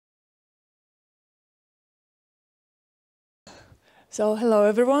So hello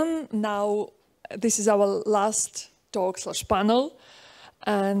everyone. Now this is our last talk/panel,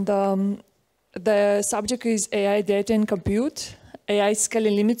 and the subject is AI data and compute, AI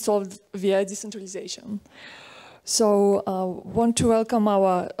scaling limits solved via decentralization. So want to welcome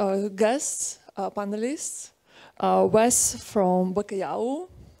our guests, panelists, Wes from Bacalhau,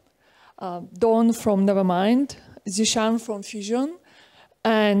 Dawn from Nevermind, Zeeshan from Fusion,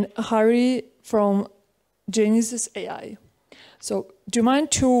 and Harry from Genesis AI. So do you mind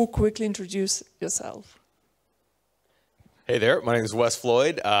to quickly introduce yourself? Hey there, my name is Wes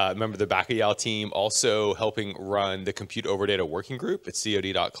Floyd, member of the Bacalhau team, also helping run the Compute Over Data Working Group at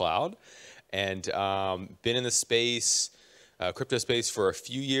COD.cloud. And been in the space, crypto space for a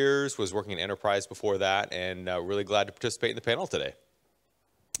few years, was working in enterprise before that, and really glad to participate in the panel today.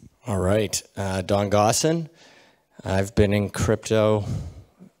 All right, Don Gosson. I've been in crypto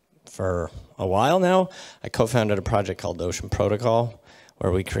for a while now. I co-founded a project called Ocean Protocol,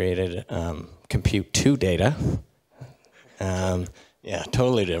 where we created Compute 2 data. Yeah,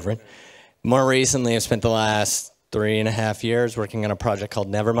 totally different. More recently, I've spent the last 3.5 years working on a project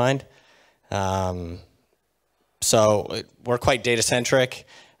called Nevermind. So we're quite data-centric.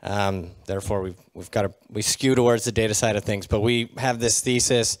 Therefore, we skew towards the data side of things. But we have this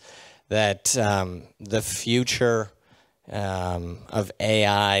thesis that the future of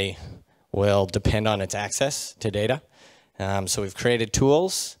AI will depend on its access to data. So we've created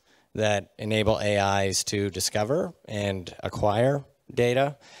tools that enable AIs to discover and acquire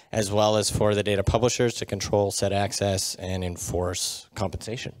data, as well as for the data publishers to control, set access, and enforce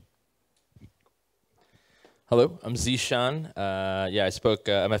compensation. Hello, I'm Zeeshan.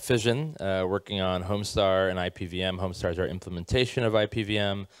 I'm at Fission, working on Homestar and IPVM. Homestar is our implementation of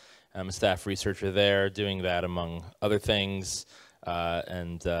IPVM. I'm a staff researcher there, doing that among other things,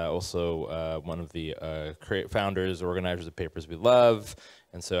 and also one of the founders, organizers of Papers We Love.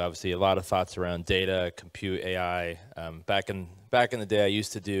 And so obviously a lot of thoughts around data, compute, AI. Back in the day, I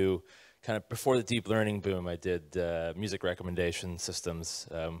used to do, kind of before the deep learning boom, I did music recommendation systems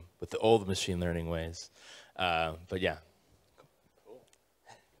with the old machine learning ways. But yeah. Cool.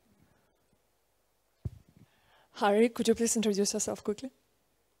 Harry, could you please introduce yourself quickly?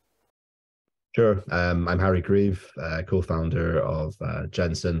 Sure. I'm Harry Grieve, co-founder of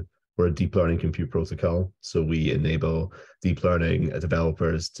Jensen. We're a deep learning compute protocol. So we enable deep learning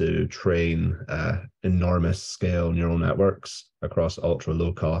developers to train enormous scale neural networks across ultra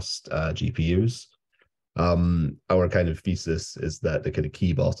low cost GPUs. Our kind of thesis is that the kind of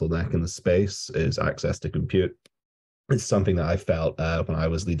key bottleneck in the space is access to compute. It's something that I felt when I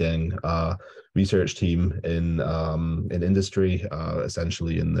was leading a research team in industry,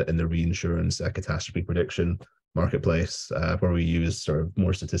 essentially in the reinsurance catastrophe prediction marketplace, where we use sort of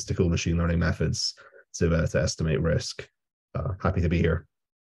more statistical machine learning methods to estimate risk. Happy to be here.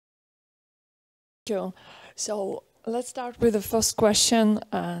 Thank you. So let's start with the first question,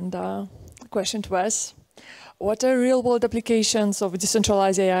 and question to us. What are real-world applications of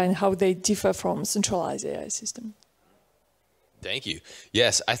decentralized AI and how they differ from centralized AI system? Thank you.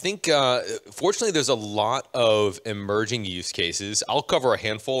 Yes, I think fortunately there's a lot of emerging use cases. I'll cover a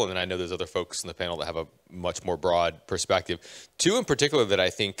handful, and then I know there's other folks in the panel that have a much more broad perspective. Two in particular that I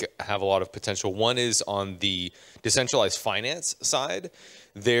think have a lot of potential. One is on the decentralized finance side.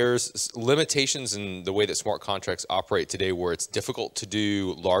 There's limitations in the way that smart contracts operate today where it's difficult to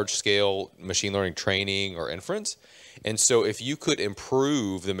do large-scale machine learning training or inference. And so if you could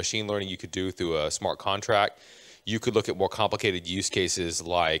improve the machine learning you could do through a smart contract, you could look at more complicated use cases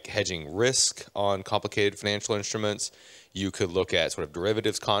like hedging risk on complicated financial instruments. You could look at sort of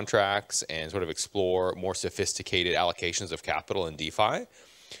derivatives contracts and sort of explore more sophisticated allocations of capital in DeFi.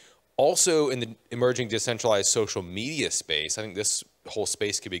 Also in the emerging decentralized social media space, I think this whole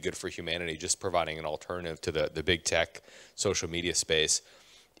space could be good for humanity, just providing an alternative to the big tech social media space.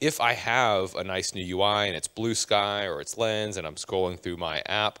 If I have a nice new UI and it's blue sky or it's Lens and I'm scrolling through my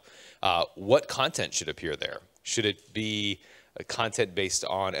app, what content should appear there? Should it be a content based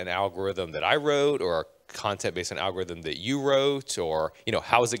on an algorithm that I wrote, or content based on an algorithm that you wrote, or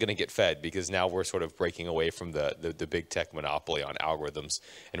how is it going to get fed? Because now we're sort of breaking away from the big tech monopoly on algorithms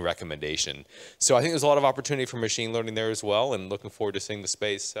and recommendation. So I think there's a lot of opportunity for machine learning there as well, and looking forward to seeing the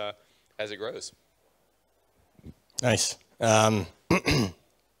space as it grows. Nice. So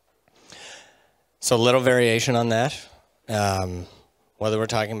a little variation on that. Whether we're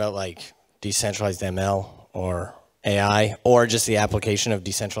talking about like decentralized ML or AI, or just the application of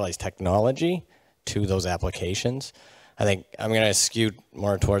decentralized technology to those applications, I think I'm going to skew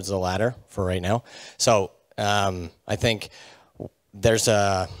more towards the latter for right now. So I think there's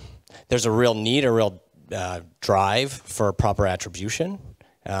a real need, a real drive for proper attribution.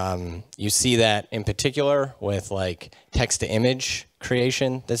 You see that in particular with like text-to-image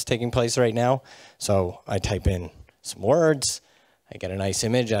creation that's taking place right now. So I type in some words, I get a nice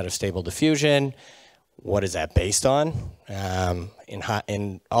image out of Stable Diffusion. What is that based on?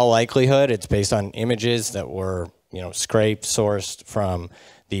 In all likelihood, it's based on images that were, scraped, sourced from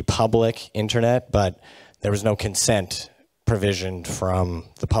the public internet, but there was no consent provisioned from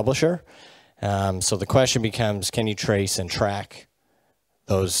the publisher. So the question becomes, can you trace and track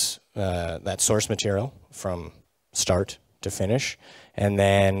those that source material from start to finish? And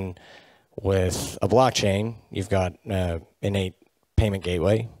then with a blockchain, you've got innate payment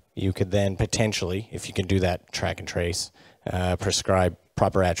gateway. You could then potentially, if you can do that track and trace, prescribe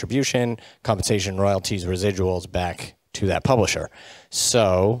proper attribution, compensation, royalties, residuals back to that publisher.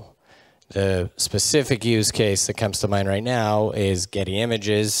 So the specific use case that comes to mind right now is Getty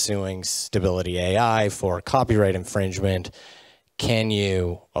Images suing Stability AI for copyright infringement. Can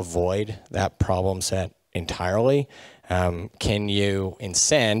you avoid that problem set entirely? Can you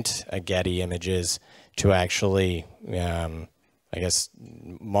incent a Getty Images to actually,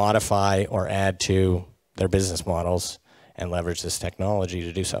 modify or add to their business models and leverage this technology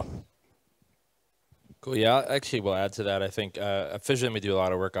to do so? Cool. Yeah, actually, we'll add to that. I think at Fission, we do a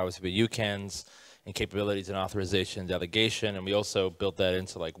lot of work, obviously, with UCANs and capabilities and authorization and delegation, and we also built that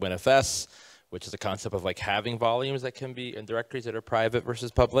into like WinFS, which is a concept of like having volumes that can be in directories that are private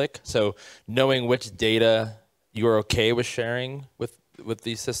versus public. So knowing which data you're okay with sharing with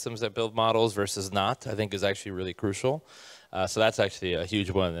these systems that build models versus not, I think is actually really crucial. So that's actually a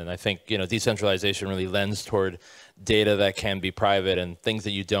huge one. And I think, decentralization really lends toward data that can be private and things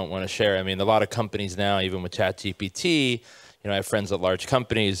that you don't want to share. I mean, a lot of companies now, even with ChatGPT, I have friends at large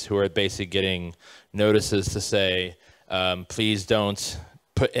companies who are basically getting notices to say, please don't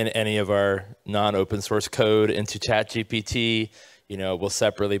put in any of our non-open source code into ChatGPT. We'll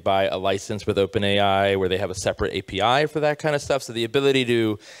separately buy a license with OpenAI where they have a separate API for that kind of stuff. So the ability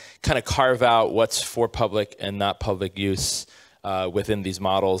to kind of carve out what's for public and not public use within these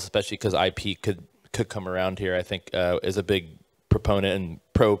models, especially because IP could come around here, I think is a big proponent and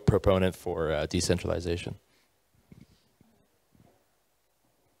pro-proponent for decentralization.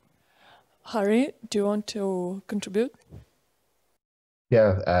 Harry, do you want to contribute?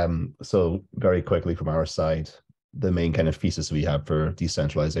 Yeah, so very quickly from our side, the main kind of thesis we have for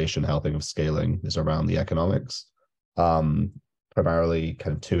decentralization helping with scaling is around the economics, primarily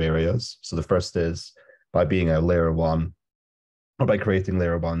kind of two areas. So the first is by being a layer one, or by creating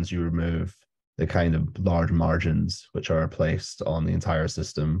layer ones, you remove the kind of large margins which are placed on the entire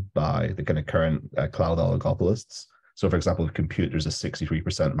system by the kind of current cloud oligopolists. So for example, with compute, there's a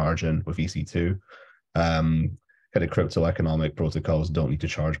 63% margin with EC2. Kind of crypto economic protocols don't need to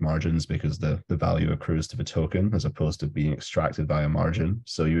charge margins because the value accrues to the token as opposed to being extracted by a margin.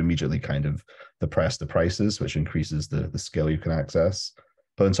 So you immediately kind of depress the prices, which increases the scale you can access.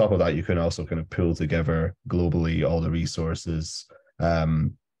 But on top of that, you can also kind of pull together globally all the resources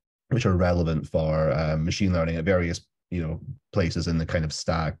which are relevant for machine learning at various places in the kind of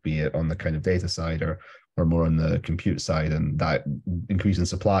stack, be it on the kind of data side or more on the compute side, and that increase in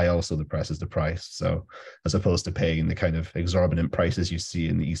supply also depresses the price. So as opposed to paying the kind of exorbitant prices you see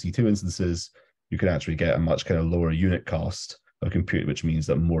in the EC2 instances, you can actually get a much kind of lower unit cost of compute, which means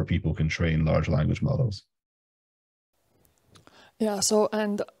that more people can train large language models. Yeah, so,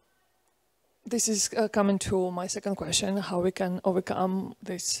 and this is coming to my second question, how we can overcome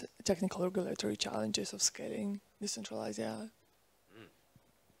these technical regulatory challenges of scaling decentralized AI.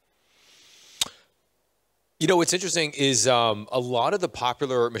 What's interesting is a lot of the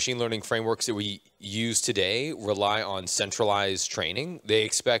popular machine learning frameworks that we use today rely on centralized training. They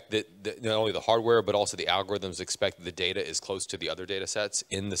expect that not only the hardware, but also the algorithms expect that the data is close to the other data sets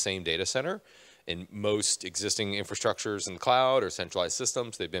in the same data center. In most existing infrastructures in the cloud or centralized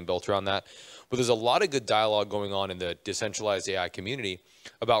systems, they've been built around that. But there's a lot of good dialogue going on in the decentralized AI community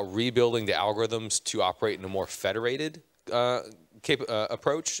about rebuilding the algorithms to operate in a more federated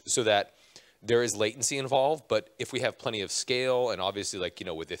approach so that there is latency involved, but if we have plenty of scale, and obviously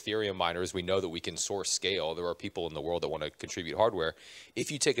with Ethereum miners, we know that we can source scale. There are people in the world that want to contribute hardware.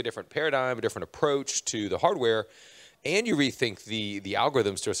 If you take a different paradigm, a different approach to the hardware, and you rethink the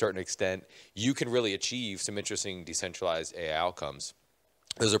algorithms to a certain extent, you can really achieve some interesting decentralized AI outcomes.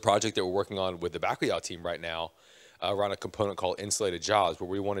 There's a project that we're working on with the Bacalhau team right now around a component called insulated jobs, where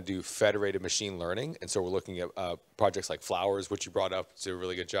we want to do federated machine learning. And so we're looking at projects like Flowers, which you brought up, do a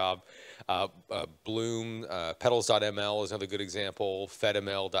really good job. Bloom, Petals.ml is another good example,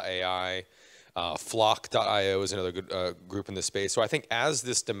 FedML.ai. Flock.io is another good group in this space. So I think as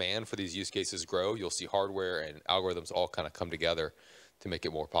this demand for these use cases grow, you'll see hardware and algorithms all kind of come together to make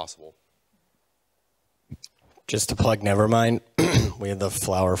it more possible. Just to plug Nevermind, we had the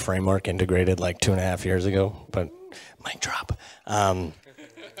Flower framework integrated like 2.5 years ago, but mic drop.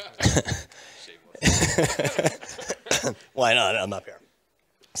 Why not? I'm up here.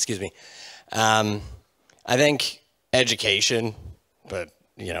 Excuse me. I think education, but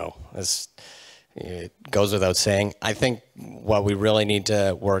you know, it goes without saying. I think what we really need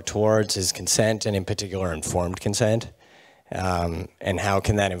to work towards is consent, and in particular informed consent. And how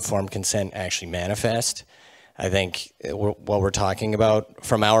can that informed consent actually manifest? I think what we're talking about,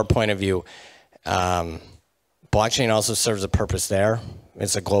 from our point of view, blockchain also serves a purpose there.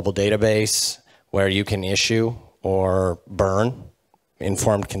 It's a global database where you can issue or burn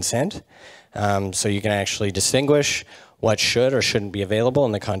informed consent. So you can actually distinguish what should or shouldn't be available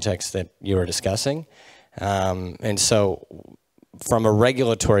in the context that you were discussing. And so from a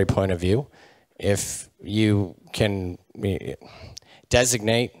regulatory point of view, if you can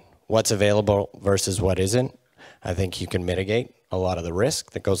designate what's available versus what isn't, I think you can mitigate a lot of the risk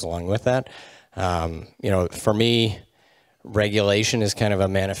that goes along with that. You know, for me, regulation is kind of a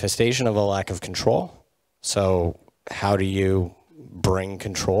manifestation of a lack of control. So how do you bring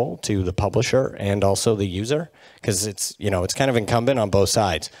control to the publisher and also the user? Because it's, you know, it's kind of incumbent on both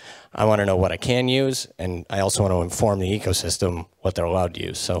sides. I want to know what I can use, and I also want to inform the ecosystem what they're allowed to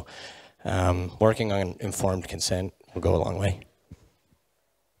use. So working on informed consent will go a long way.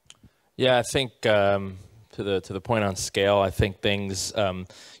 Yeah, I think to the point on scale, I think things. You know,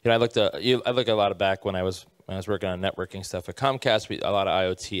 I look a lot of back when I was working on networking stuff at Comcast. A lot of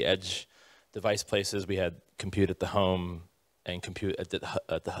IoT edge device places. We had compute at the home and compute at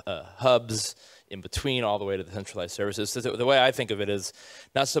the hubs in between, all the way to the centralized services. So the way I think of it is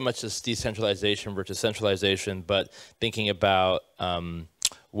not so much as decentralization versus centralization, but thinking about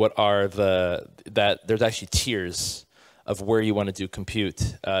what are that there's actually tiers of where you want to do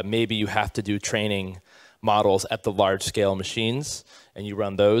compute. Maybe you have to do training models at the large scale machines, and you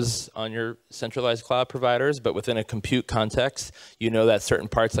run those on your centralized cloud providers. But within a compute context, you know that certain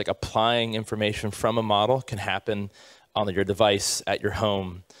parts, like applying information from a model, can happen on your device at your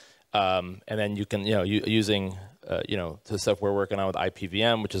home. And then you can, using, the stuff we're working on with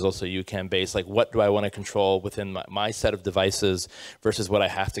IPVM, which is also UCAN based, like what do I want to control within my set of devices versus what I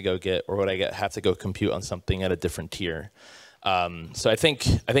have to go get or what I have to go compute on something at a different tier. So I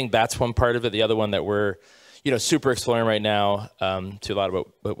think that's one part of it. The other one that we're, super exploring right now, to a lot of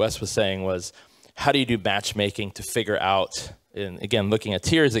what Wes was saying, was how do you do matchmaking to figure out, and again, looking at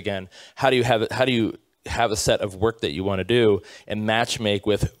tiers again, how do you have a set of work that you want to do and matchmake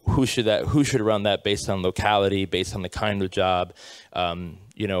with who should run that based on locality, based on the kind of job.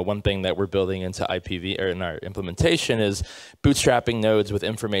 One thing that we're building into IPV or in our implementation is bootstrapping nodes with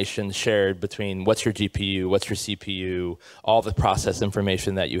information shared between what's your GPU, what's your CPU, all the process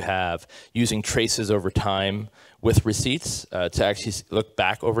information that you have, using traces over time with receipts to actually look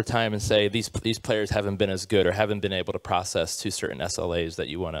back over time and say these players haven't been as good or haven't been able to process to certain SLAs that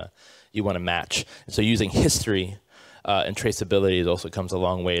you want to match. And so using history and traceability also comes a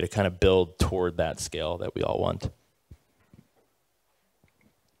long way to kind of build toward that scale that we all want.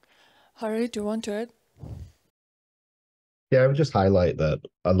 Harry, do you want to add? Yeah, I would just highlight that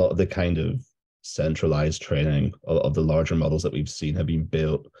a lot of the kind of centralized training of the larger models that we've seen have been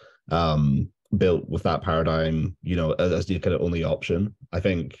built with that paradigm, as the kind of only option. I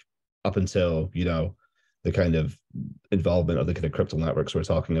think up until, the kind of involvement of the kind of crypto networks we're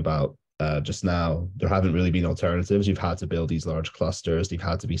talking about just now, there haven't really been alternatives. You've had to build these large clusters. They've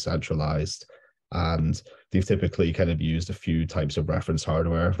had to be centralized. And they've typically kind of used a few types of reference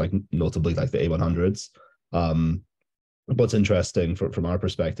hardware, like notably like the A100s. What's interesting from our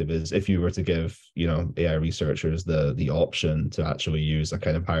perspective is if you were to give, AI researchers the option to actually use a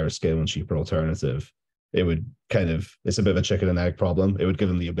kind of higher scale and cheaper alternative, it would it's a bit of a chicken and egg problem. It would give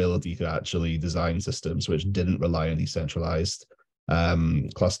them the ability to actually design systems which didn't rely on these centralized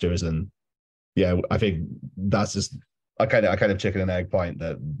clusters. And yeah, I think that's just a kind of chicken and egg point,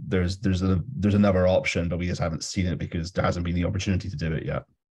 that there's another option, but we just haven't seen it because there hasn't been the opportunity to do it yet.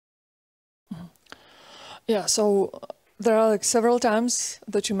 Yeah, so there are several times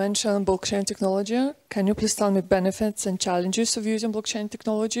that you mentioned blockchain technology. Can you please tell me benefits and challenges of using blockchain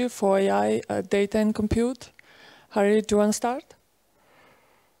technology for AI, data and compute? Harry, do you want to start?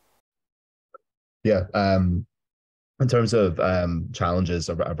 Yeah, in terms of challenges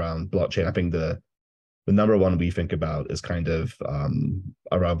around blockchain, I think the number one we think about is kind of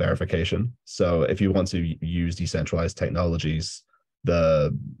around verification. So if you want to use decentralized technologies,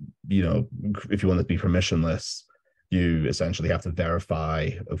 if you want it to be permissionless, you essentially have to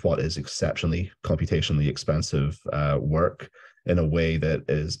verify of what is exceptionally computationally expensive work in a way that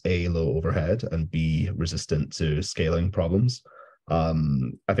is A, low overhead, and B, resistant to scaling problems.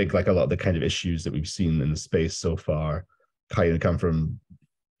 I think like a lot of the kind of issues that we've seen in the space so far kind of come from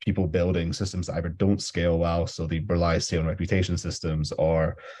people building systems that either don't scale well, so they rely say on reputation systems,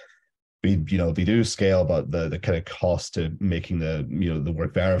 or they do scale, but the kind of cost to making the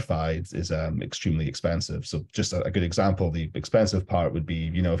work verified is extremely expensive. So just a good example, the expensive part would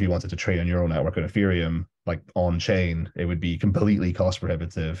be, if you wanted to train a neural network on Ethereum, like on chain, it would be completely cost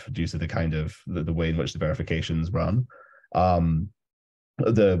prohibitive due to the kind of the way in which the verifications run.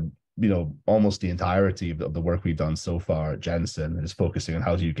 Almost the entirety of the work we've done so far at Jensen is focusing on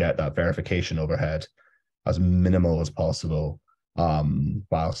how do you get that verification overhead as minimal as possible,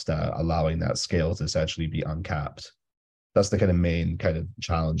 whilst allowing that scale to essentially be uncapped. That's the kind of main kind of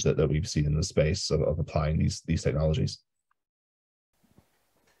challenge that we've seen in the space of applying these technologies.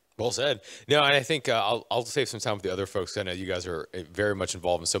 Well said. No, and I think I'll save some time with the other folks. I know you guys are very much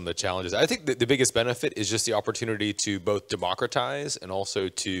involved in some of the challenges. I think the biggest benefit is just the opportunity to both democratize and also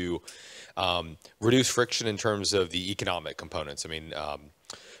to reduce friction in terms of the economic components. I mean,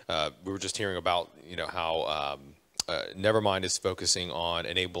 we were just hearing about how Nevermind is focusing on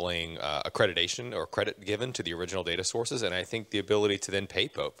enabling accreditation or credit given to the original data sources, and I think the ability to then pay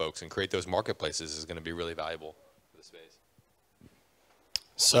folks and create those marketplaces is going to be really valuable for the space.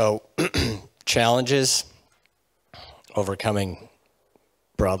 So, challenges, overcoming,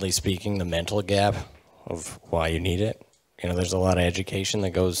 broadly speaking, the mental gap of why you need it. There's a lot of education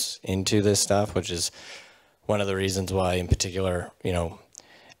that goes into this stuff, which is one of the reasons why, in particular,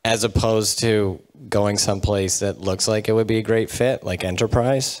 as opposed to going someplace that looks like it would be a great fit, like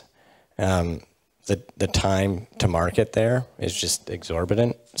enterprise, the time to market there is just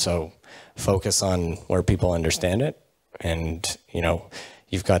exorbitant. So focus on where people understand it, and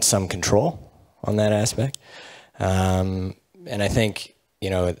you've got some control on that aspect. And I think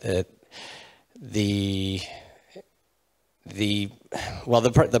the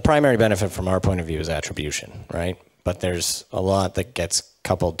primary benefit from our point of view is attribution, right? But there's a lot that gets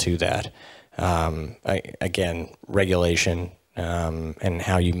coupled to that. Again, regulation, and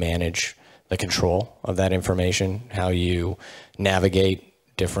how you manage the control of that information, how you navigate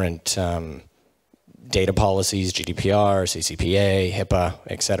different data policies, GDPR, CCPA, HIPAA,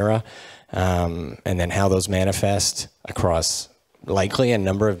 et cetera, and then how those manifest across likely a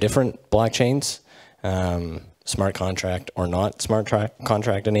number of different blockchains, smart contract or not smart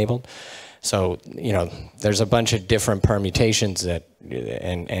contract enabled. So, there's a bunch of different permutations that,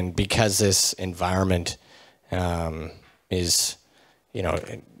 and because this environment is,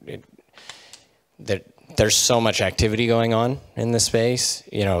 there's so much activity going on in the space,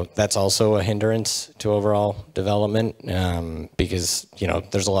 that's also a hindrance to overall development, because,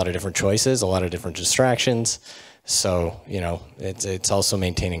 there's a lot of different choices, a lot of different distractions. So, it's also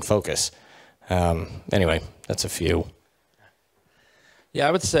maintaining focus. Anyway, that's a few. Yeah,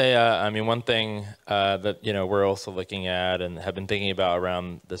 I would say, one thing that, we're also looking at and have been thinking about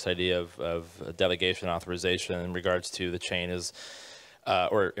around this idea of delegation authorization in regards to the chain is,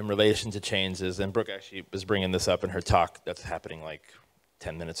 or in relation to chains is, and Brooke actually was bringing this up in her talk that's happening like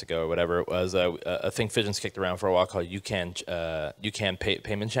 10 minutes ago or whatever it was, a thing Fission's kicked around for a while called payment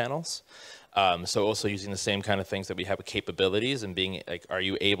channels. So also using the same kind of things that we have with capabilities and being like, are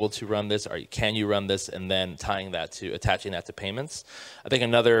you able to run this? Can you run this? And then attaching that to payments. I think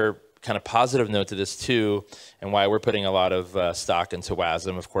another kind of positive note to this too, and why we're putting a lot of stock into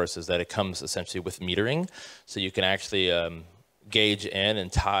WASM, of course, is that it comes essentially with metering. So you can actually gauge in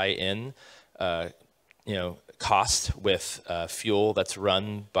and tie in, cost with fuel that's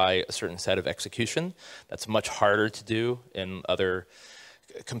run by a certain set of execution. That's much harder to do in other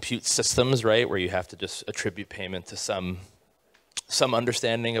compute systems, right, where you have to just attribute payment to some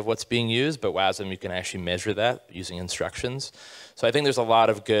understanding of what's being used, but WASM, you can actually measure that using instructions. So I think there's a lot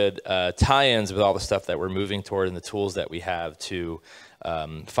of good tie-ins with all the stuff that we're moving toward and the tools that we have to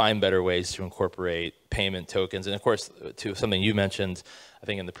find better ways to incorporate payment tokens. And of course, to something you mentioned, I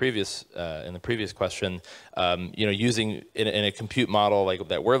think in the previous question, using in a compute model like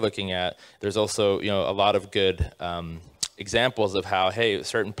that we're looking at, there's also a lot of good examples of how, hey,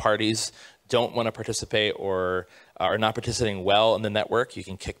 certain parties don't want to participate or are not participating well in the network. You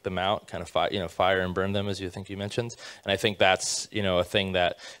can kick them out, kind of fire and burn them, as you mentioned. And I think that's a thing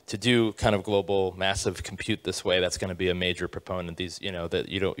that to do kind of global massive compute this way, that's going to be a major proponent. These that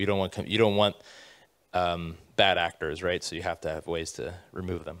you don't want bad actors, right? So you have to have ways to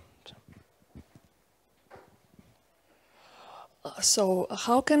remove them. So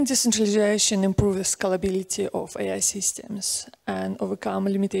how can decentralization improve the scalability of AI systems and overcome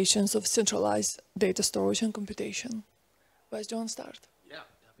limitations of centralized data storage and computation? Where's John start? Yeah,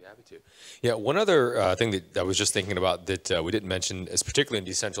 I'll be happy to. Yeah, one other thing that I was just thinking about that we didn't mention, is particularly in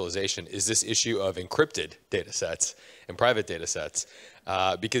decentralization, is this issue of encrypted data sets and private data sets.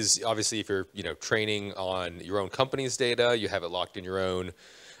 Because obviously if you're training on your own company's data, you have it locked in your own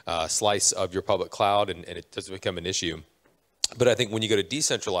slice of your public cloud, and it doesn't become an issue. But I think when you go to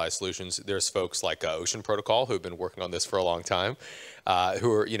decentralized solutions, there's folks like Ocean Protocol who have been working on this for a long time,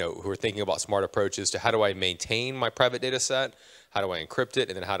 who are thinking about smart approaches to how do I maintain my private data set, how do I encrypt it,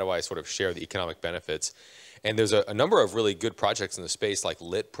 and then how do I sort of share the economic benefits. And there's a number of really good projects in the space like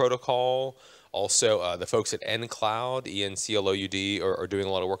Lit Protocol. Also, the folks at nCloud, ENCLOUD, are doing a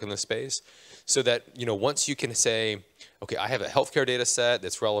lot of work in this space. So that once you can say, okay, I have a healthcare data set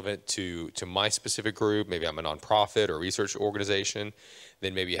that's relevant to my specific group. Maybe I'm a nonprofit or research organization.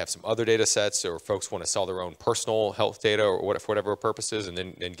 Then maybe you have some other data sets, or folks want to sell their own personal health data or for whatever purposes, and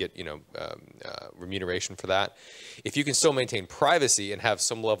then get remuneration for that. If you can still maintain privacy and have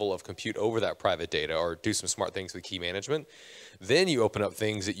some level of compute over that private data, or do some smart things with key management, then you open up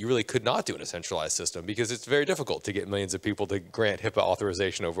things that you really could not do in a centralized system, because it's very difficult to get millions of people to grant HIPAA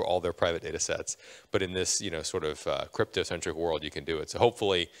authorization over all their private data sets. But in this sort of crypto-centric world, you can do it. So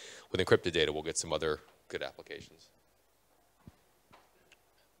hopefully with encrypted data, we'll get some other good applications.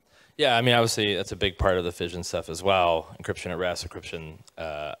 Yeah, I mean, obviously that's a big part of the fission stuff as well. Encryption at rest, encryption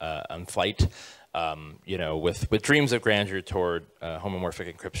on flight. With dreams of grandeur toward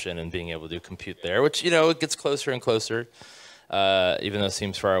homomorphic encryption and being able to do compute there, which it gets closer and closer, even though it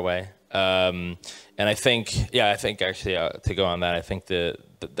seems far away. And I think actually to go on that, I think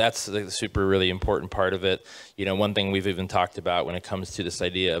that's the super really important part of it. One thing we've even talked about when it comes to this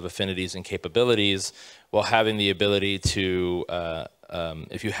idea of affinities and capabilities, well, having the ability to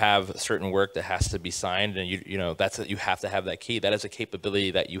if you have certain work that has to be signed, and you have to have that key. That is a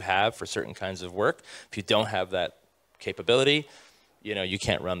capability that you have for certain kinds of work. If you don't have that capability, you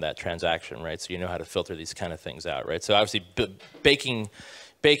can't run that transaction, right? So you know how to filter these kind of things out, right? So obviously, baking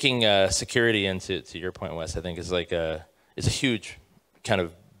security into your point, Wes, I think is a huge kind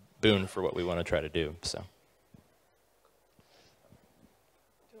of boon for what we want to try to do. So.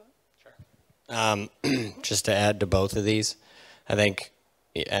 Just to add to both of these, I think,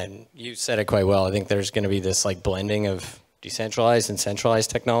 and you said it quite well, I think there's going to be this blending of decentralized and centralized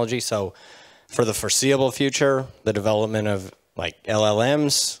technology. So for the foreseeable future, the development of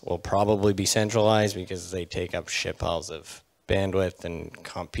LLMs will probably be centralized because they take up shitpiles of bandwidth and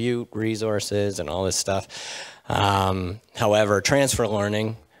compute resources and all this stuff. However, transfer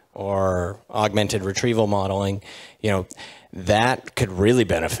learning or augmented retrieval modeling, that could really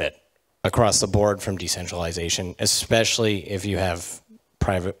benefit across the board from decentralization, especially if you have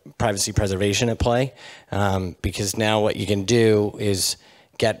privacy preservation at play, because now what you can do is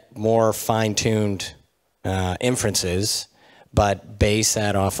get more fine-tuned inferences, but base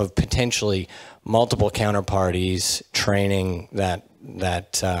that off of potentially multiple counterparties training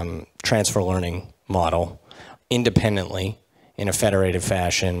that transfer learning model independently in a federated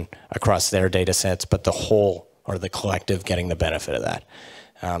fashion across their data sets, but the whole or the collective getting the benefit of that.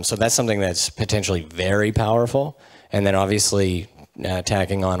 So that's something that's potentially very powerful. And then obviously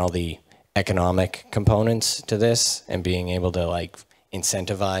tacking on all the economic components to this and being able to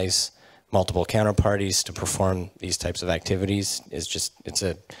incentivize multiple counterparties to perform these types of activities is it's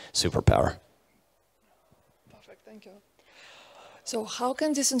a superpower. Perfect, thank you. So how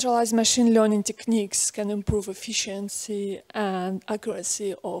can decentralized machine learning techniques can improve efficiency and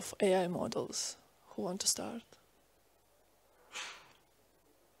accuracy of AI models? Who want to start?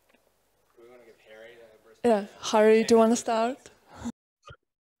 Yeah, Harry, do you want to start?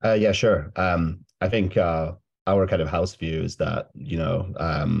 Yeah, sure. I think our kind of house view is that,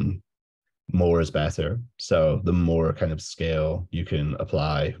 more is better. So the more kind of scale you can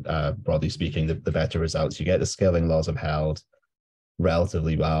apply, broadly speaking, the better results you get. The scaling laws have held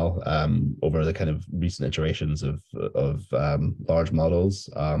relatively well over the kind of recent iterations of large models.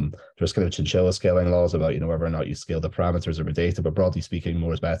 There's kind of chinchilla scaling laws about, whether or not you scale the parameters of your data, but broadly speaking,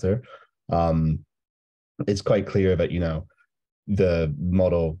 more is better. It's quite clear that, the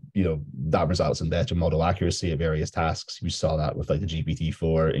model, that results in better model accuracy at various tasks. We saw that with the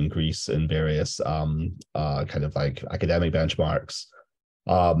GPT-4 increase in various kind of academic benchmarks.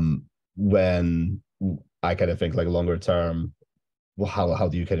 When I kind of think longer term, well, how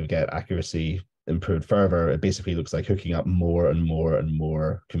do you kind of get accuracy improved further? It basically looks like hooking up more and more and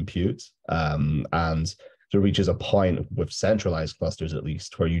more compute. And there reaches a point with centralized clusters, at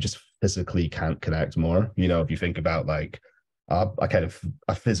least, where you just physically can't connect more. If you think about a kind of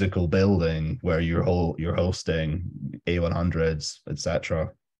a physical building where you're hosting A100s,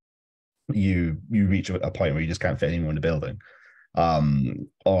 etc., you reach a point where you just can't fit anyone in the building.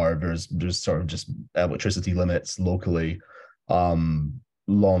 Or there's sort of just electricity limits locally.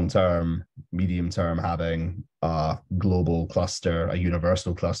 Long term, medium term, having a global cluster, a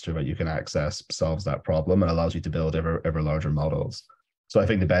universal cluster that you can access solves that problem and allows you to build ever larger models. So I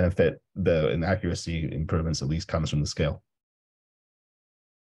think the benefit, in accuracy improvements at least, comes from the scale.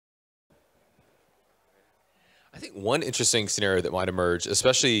 I think one interesting scenario that might emerge,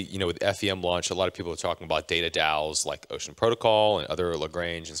 especially with FEM launch, a lot of people are talking about data DAOs like Ocean Protocol and other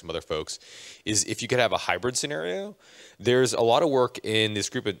Lagrange and some other folks, is if you could have a hybrid scenario. There's a lot of work in this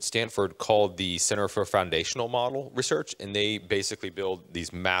group at Stanford called the Center for Foundational Model Research, and they basically build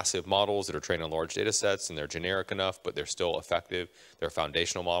these massive models that are trained on large data sets, and they're generic enough, but they're still effective. They're a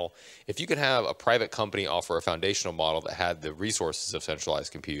foundational model. If you could have a private company offer a foundational model that had the resources of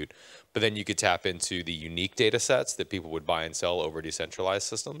centralized compute, but then you could tap into the unique data sets that people would buy and sell over decentralized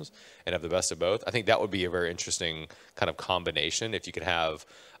systems and have the best of both. I think that would be a very interesting kind of combination if you could have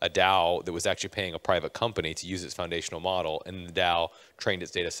a DAO that was actually paying a private company to use its foundational model, and the DAO trained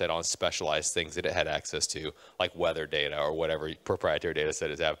its data set on specialized things that it had access to, like weather data or whatever proprietary data set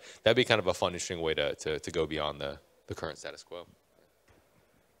it have. That'd be kind of a fun, interesting way to go beyond the current status quo.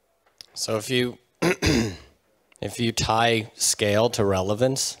 So if you if you tie scale to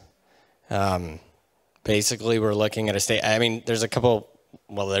relevance, basically we're looking at a state. I mean, there's a couple.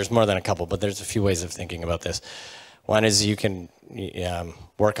 Well, there's more than a couple, but there's a few ways of thinking about this. One is you can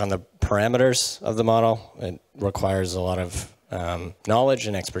work on the parameters of the model. It requires a lot of knowledge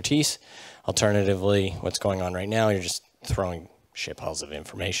and expertise. Alternatively, what's going on right now, you're just throwing shitpiles of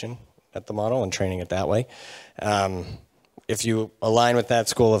information at the model and training it that way. If you align with that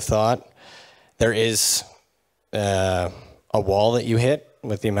school of thought, there is a wall that you hit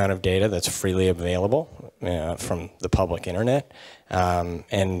with the amount of data that's freely available from the public internet.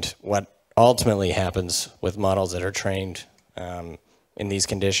 And what ultimately happens with models that are trained in these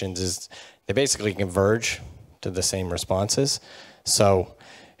conditions is they basically converge to the same responses. So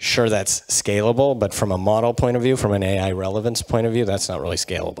sure, that's scalable, but from a model point of view, from an AI relevance point of view, that's not really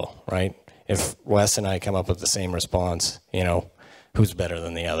scalable, right? If Wes and I come up with the same response, who's better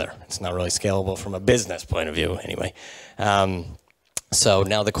than the other? It's not really scalable from a business point of view anyway. So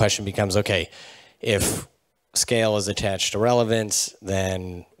now the question becomes, okay, if scale is attached to relevance,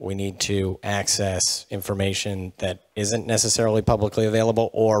 then we need to access information that isn't necessarily publicly available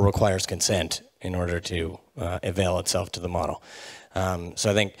or requires consent in order to avail itself to the model. So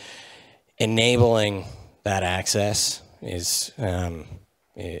I think enabling that access is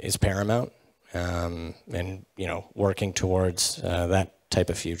paramount, and working towards that type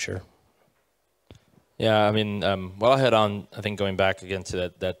of future. Yeah, I mean, well, I'll head on. I think going back again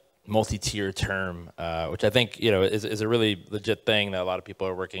to that multi-tier term, which I think is a really legit thing that a lot of people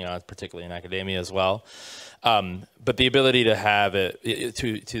are working on, particularly in academia as well. But the ability to have it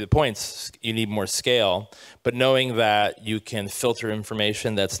to the points, you need more scale. But knowing that you can filter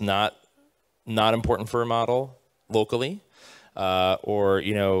information that's not important for a model locally, or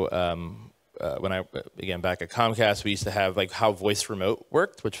when I, again, back at Comcast, we used to have like how voice remote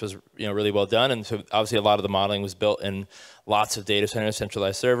worked, which was really well done. And so obviously a lot of the modeling was built in lots of data centers,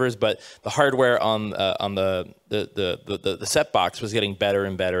 centralized servers, but the hardware on the set box was getting better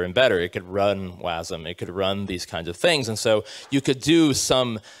and better and better. It could run WASM, it could run these kinds of things. And so you could do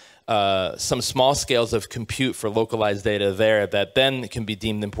some small scales of compute for localized data there that then can be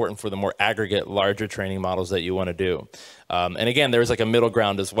deemed important for the more aggregate, larger training models that you want to do. And again, there's like a middle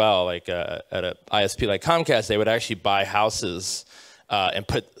ground as well. Like at an ISP like Comcast, they would actually buy houses and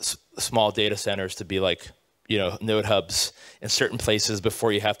put small data centers to be like, node hubs in certain places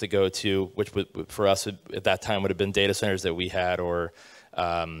before you have to go to, which would, for us at that time would have been data centers that we had, or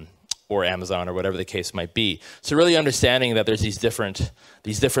Amazon, or whatever the case might be. So really understanding that there's these different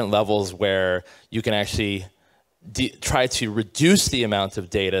levels where you can actually try to reduce the amount of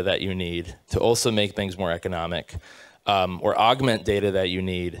data that you need to also make things more economic, or augment data that you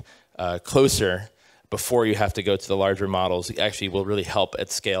need closer before you have to go to the larger models. It actually will really help at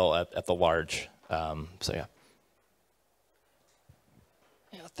scale at the large. So yeah.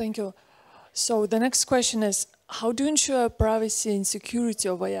 Yeah, thank you. So the next question is, how do you ensure privacy and security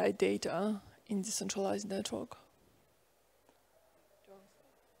of AI data in decentralized network?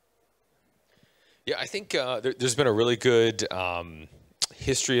 Yeah, I think there's been a really good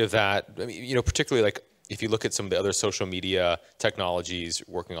history of that. I mean, particularly like if you look at some of the other social media technologies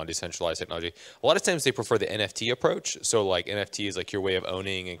working on decentralized technology, a lot of times they prefer the NFT approach. So like NFT is like your way of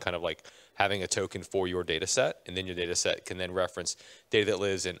owning and kind of like having a token for your data set, and then your data set can then reference data that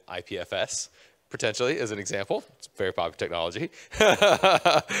lives in IPFS, potentially, as an example. It's very popular technology.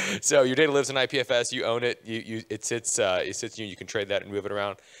 So your data lives in IPFS, you own it, it sits in you can trade that and move it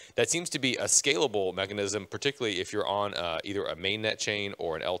around. That seems to be a scalable mechanism, particularly if you're on either a mainnet chain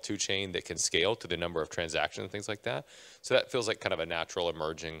or an L2 chain that can scale to the number of transactions and things like that. So that feels like kind of a natural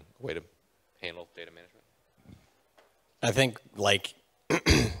emerging way to handle data management. I think like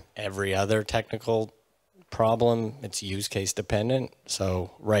every other technical problem, it's use case dependent.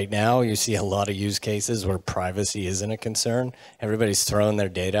 So right now you see a lot of use cases where privacy isn't a concern. Everybody's throwing their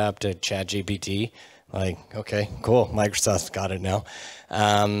data up to ChatGPT. Like, okay, cool, Microsoft's got it now.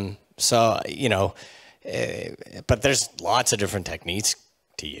 So, you know, but there's lots of different techniques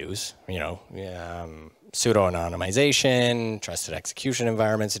to use, you know, pseudo-anonymization, trusted execution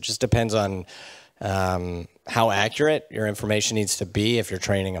environments. It just depends on how accurate your information needs to be if you're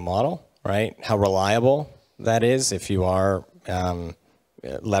training a model, right? How reliable that is if you are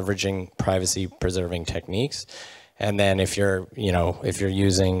leveraging privacy preserving techniques. And then if you're, you know, if you're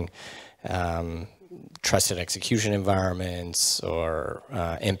using trusted execution environments or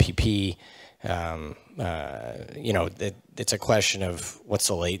MPP, you know, it's a question of what's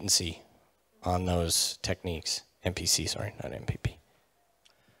the latency on those techniques. MPC, sorry, not MPP.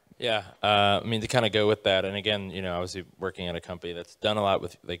 Yeah, I mean, to kind of go with that, and again, you know, I was working at a company that's done a lot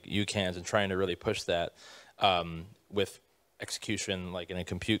with like UCANs and trying to really push that with execution, like in a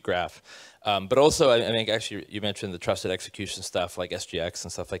compute graph. But also, I think actually you mentioned the trusted execution stuff like SGX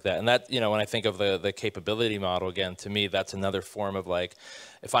and stuff like that. And that, you know, when I think of the capability model, again, to me, that's another form of like,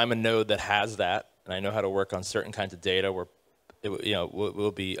 if I'm a node that has that, and I know how to work on certain kinds of data where it, you know,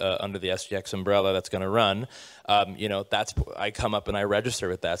 will be under the SGX umbrella that's going to run. You know, that's I come up and I register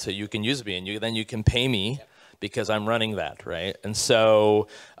with that, so you can use me, and then you can pay me because I'm running that, right? And so,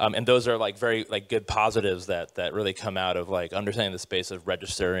 and those are like very like good positives that really come out of like understanding the space of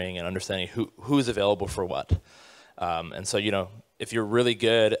registering and understanding who's available for what. And so, you know, if you're really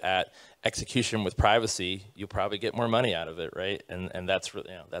good at execution with privacy, you'll probably get more money out of it, right? And that's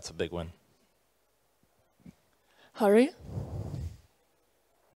really, you know, that's a big one. Harry?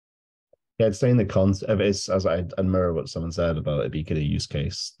 Yeah, it's saying the concept, it's, as I admire what someone said about it being kind of use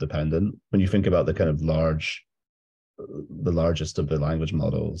case dependent. When you think about the kind of the largest of the language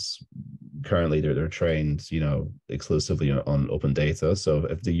models, currently they're trained, you know, exclusively on open data. So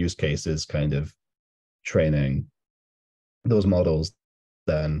if the use case is kind of training those models,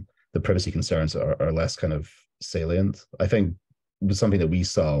 then the privacy concerns are less kind of salient. I think something that we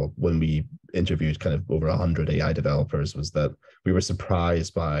saw when we interviewed kind of over 100 AI developers was that we were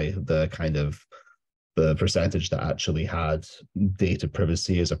surprised by the kind of the percentage that actually had data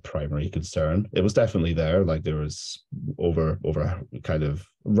privacy as a primary concern. It was definitely there. Like there was over kind of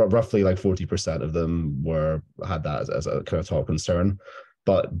roughly like 40% of them had that as a kind of top concern.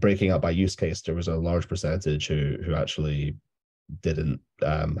 But breaking up by use case, there was a large percentage who actually didn't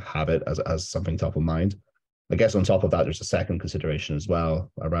have it as something top of mind. I guess on top of that, there's a second consideration as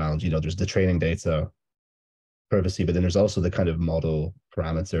well around, you know, there's the training data privacy, but then there's also the kind of model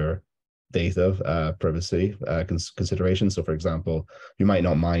parameter data privacy consideration. So for example, you might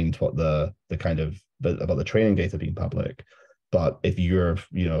not mind what the kind of about the training data being public, but if you're,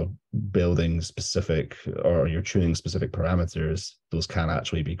 you know, building specific or you're tuning specific parameters, those can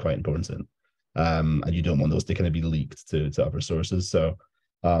actually be quite important. And you don't want those to kind of be leaked to other sources. So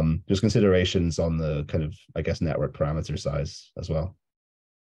there's considerations on the kind of, I guess, network parameter size as well.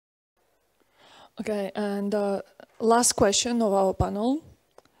 Okay, and last question of our panel.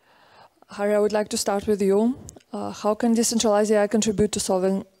 Harry, I would like to start with you. How can decentralized AI contribute to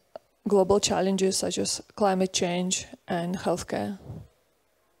solving global challenges such as climate change and healthcare?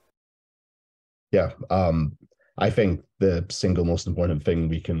 Yeah, I think the single most important thing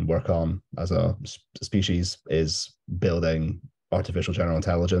we can work on as a species is building artificial general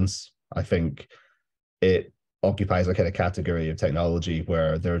intelligence. I think it occupies a kind of category of technology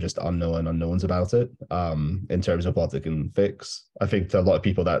where there are just unknown unknowns about it in terms of what it can fix. I think to a lot of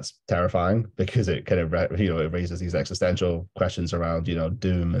people that's terrifying because it kind of, you know, it raises these existential questions around, you know,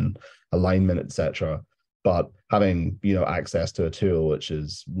 doom and alignment, etc. But having, you know, access to a tool which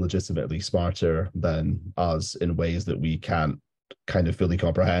is legitimately smarter than us in ways that we can't kind of fully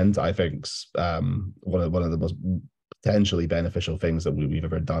comprehend, I think one of the most potentially beneficial things that we've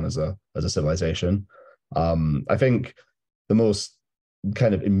ever done as a civilization. I think the most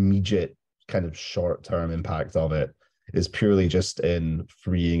kind of immediate kind of short-term impact of it is purely just in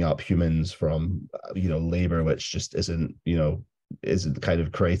freeing up humans from, you know, labor, which just isn't kind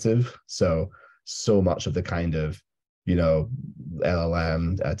of creative. So much of the kind of you know,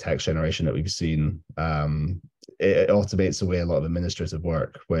 LLM text generation that we've seen. It automates away a lot of administrative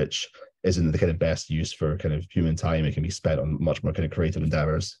work, which isn't the kind of best use for kind of human time. It can be spent on much more kind of creative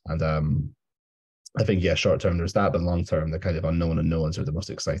endeavors. And I think, yeah, short term there's that, but long term, the kind of unknown unknowns are the most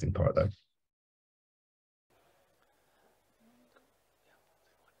exciting part there.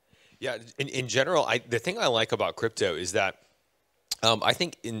 Yeah, in general, the thing I like about crypto is that I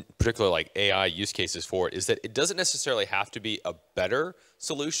think in particular, like AI use cases for it, is that it doesn't necessarily have to be a better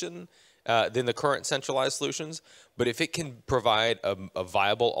solution than the current centralized solutions, but if it can provide a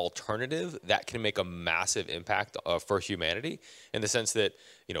viable alternative, that can make a massive impact for humanity, in the sense that,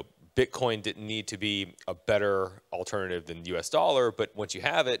 you know, Bitcoin didn't need to be a better alternative than the US dollar, but once you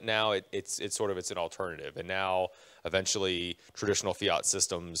have it, now it's an alternative. And now eventually traditional fiat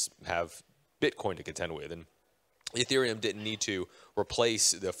systems have Bitcoin to contend with. And Ethereum didn't need to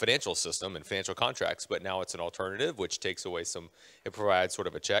replace the financial system and financial contracts, but now it's an alternative, which takes away it provides sort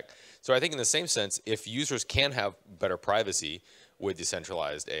of a check. So I think in the same sense, if users can have better privacy with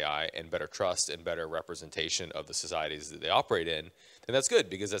decentralized AI and better trust and better representation of the societies that they operate in, then that's good,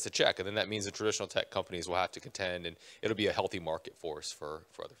 because that's a check. And then that means the traditional tech companies will have to contend, and it'll be a healthy market force for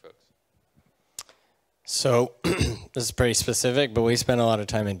other folks. So this is pretty specific, but we spent a lot of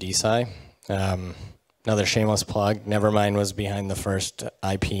time in DeSci. Another shameless plug, Nevermind was behind the first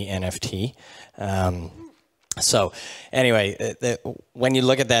IP NFT. So anyway, when you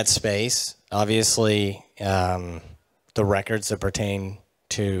look at that space, obviously the records that pertain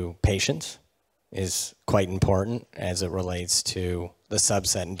to patients is quite important as it relates to the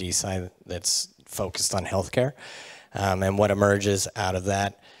subset in DeSci that's focused on healthcare. And what emerges out of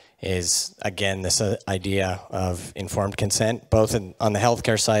that is, again, this idea of informed consent, both on the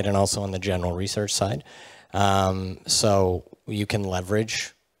healthcare side and also on the general research side. So you can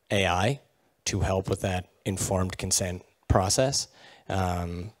leverage AI to help with that informed consent process,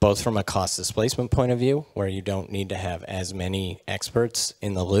 both from a cost displacement point of view, where you don't need to have as many experts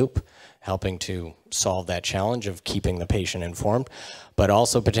in the loop helping to solve that challenge of keeping the patient informed, but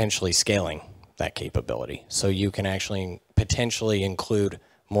also potentially scaling that capability. So you can actually potentially include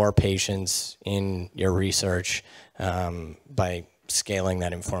more patients in your research by scaling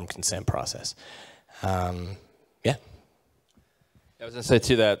that informed consent process. Yeah. I was going to say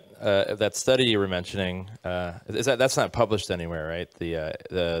too that that study you were mentioning, that's not published anywhere, right?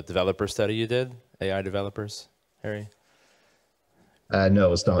 The developer study you did, AI developers, Harry?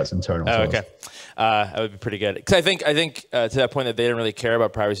 No, it's not. It's internal. Oh, okay. That would be pretty good. Because I think to that point that they didn't really care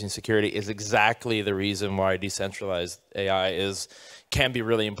about privacy and security is exactly the reason why decentralized AI can be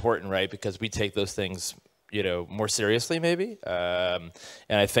really important, right? Because we take those things, you know, more seriously, maybe. And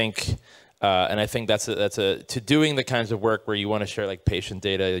I think that's to doing the kinds of work where you want to share like patient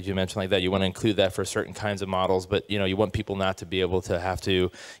data, as you mentioned, like that. You want to include that for certain kinds of models, but you know, you want people not to be able to have to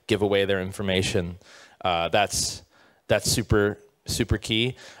give away their information. That's super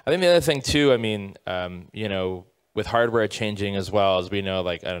key. I think the other thing too, I mean, you know, with hardware changing as well, as we know,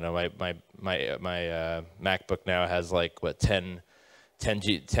 like, I don't know, my MacBook now has like what 10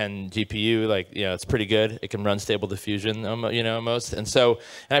 GPU, like, you know, it's pretty good. It can run Stable Diffusion, you know, almost. And so,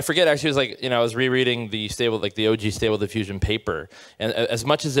 and I forget, actually, it was like, you know, I was rereading the OG Stable Diffusion paper. And as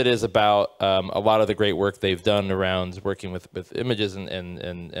much as it is about a lot of the great work they've done around working with images and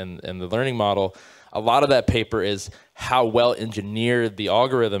the learning model, a lot of that paper is how well engineered the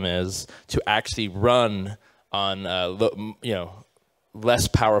algorithm is to actually run on, you know, less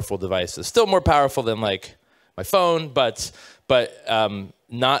powerful devices. Still more powerful than like my phone, but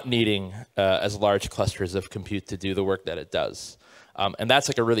not needing as large clusters of compute to do the work that it does. And that's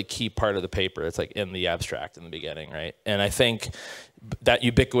like a really key part of the paper. It's like in the abstract in the beginning, right? And I think that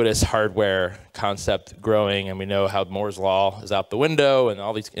ubiquitous hardware concept growing, and we know how Moore's law is out the window, and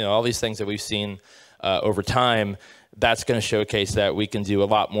all these, you know, all these things that we've seen over time. That's going to showcase that we can do a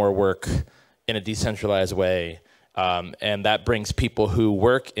lot more work in a decentralized way. And that brings people who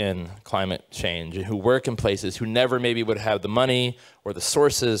work in climate change and who work in places who never maybe would have the money or the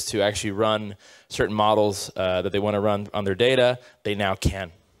sources to actually run certain models that they want to run on their data. They now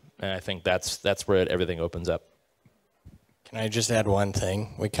can. And I think that's where everything opens up. Can I just add one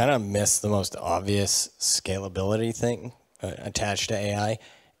thing? We kind of missed the most obvious scalability thing attached to AI.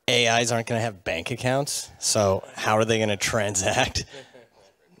 AIs aren't going to have bank accounts, so how are they going to transact?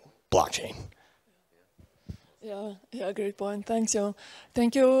 Blockchain. Yeah, great point. Thanks, Joe.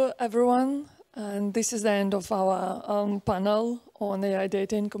 Thank you, everyone. And this is the end of our panel on AI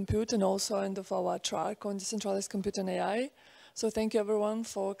data and compute, and also end of our track on decentralized compute and AI. So thank you, everyone,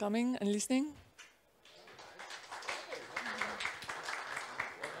 for coming and listening.